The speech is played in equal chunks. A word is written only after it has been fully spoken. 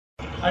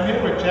I'm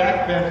here with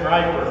Jack Van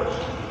Ryberg,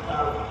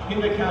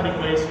 Pima County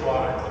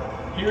Wastewater,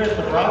 here at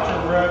the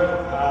Roger Road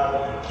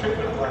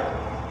treatment plant.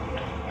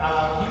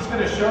 He's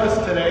going to show us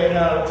today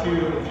how to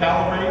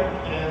calibrate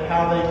and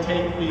how they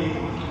take the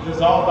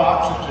dissolved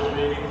oxygen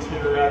reading to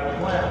the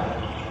plant.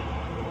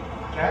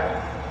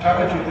 Jack, how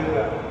would you do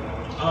that?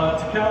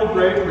 To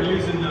calibrate, we're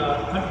using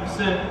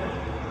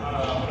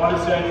 100% water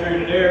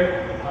saturated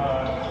air,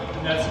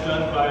 and that's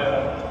done by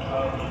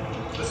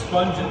a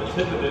sponge at the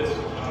tip of this,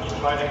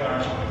 providing our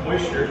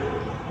moisture.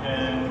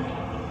 And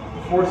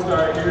the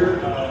 4-star here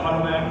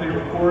automatically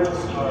records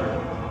our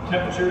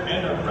temperature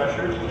and our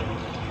pressure.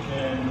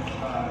 And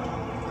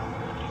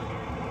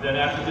then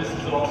after this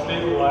is all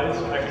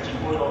stabilized, I can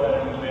record all that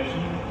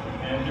information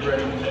and be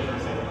ready to take our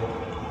sample.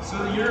 So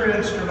your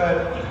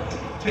instrument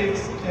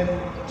takes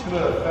into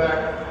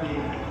effect the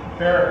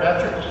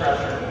barometric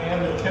pressure and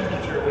the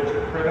temperature, which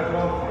are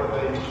critical for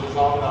the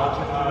dissolved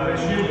oxygen.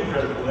 Extremely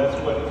critical. That's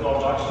what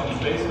dissolved oxygen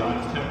is based on,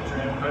 is temperature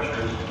and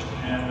pressure.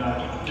 And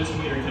this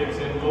meter takes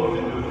both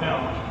into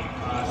account.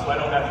 So I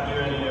don't have to do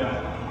any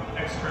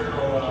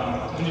external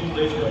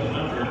manipulation of the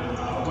number.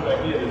 What I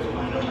get is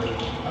my number.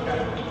 Okay.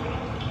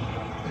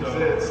 So, is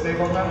it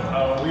stable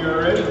now? We are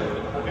ready.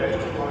 Okay.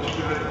 Why don't you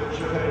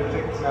show how you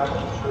take the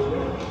sample?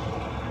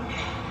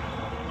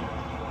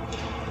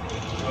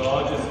 So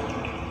I'll just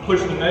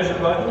push the measure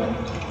button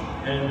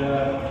and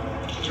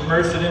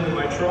immerse it into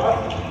my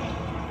trough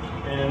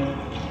and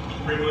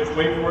pretty much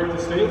wait for it to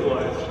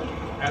stabilize.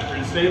 After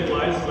it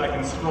stabilizes, I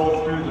can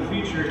scroll through the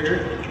feature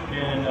here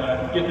and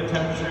get the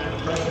temperature and the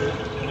pressure,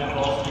 and that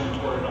will also be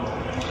recorded on the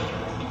camera.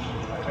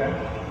 Okay.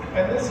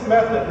 And this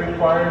method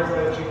requires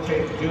that you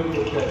take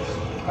duplicates.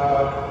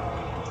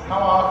 How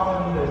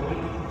often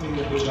do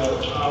you do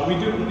those? We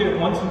duplicate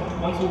once a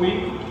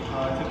week,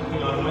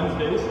 typically on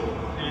Wednesdays.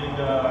 And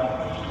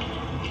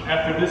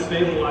after this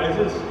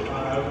stabilizes, I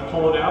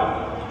pull it out,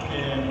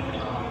 and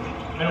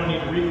I don't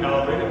need to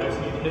recalibrate it. I just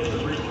need to hit the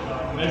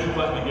measure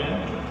button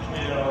again,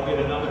 and I'll get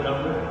another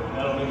number.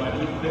 That'll be my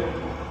duplicate,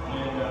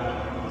 and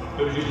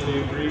those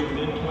usually agree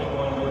within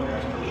 0.1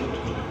 milligrams per liter.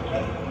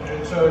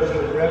 And so is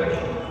it ready?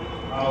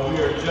 We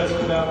are just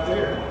about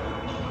there.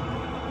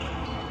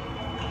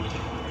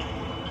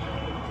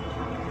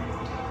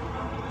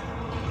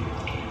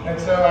 And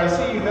so I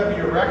see you have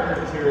your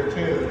records here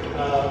too.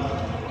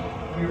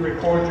 You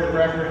record your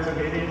records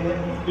immediately?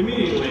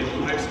 Immediately.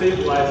 I've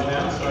stabilized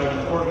now, so I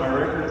record my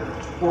record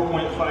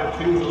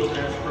 4.52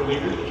 milligrams per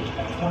liter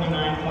at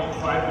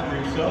 29.5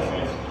 degrees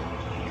Celsius.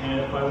 And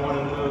if I want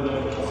to know the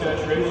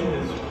saturation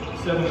is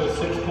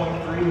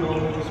 706.3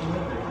 millimeters per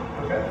mercury.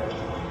 Okay.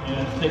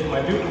 And to take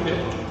my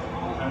duplicate,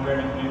 I'm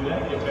ready to do that.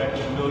 Get back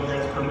in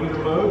milligrams per liter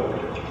mode.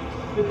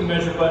 Hit the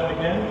measure button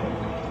again,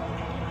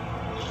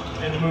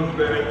 and move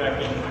right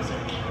back into the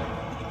sample.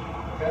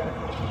 Okay.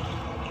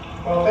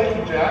 Well, thank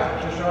you, Jack,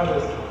 for showing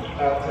us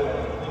that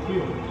today. Thank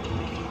you.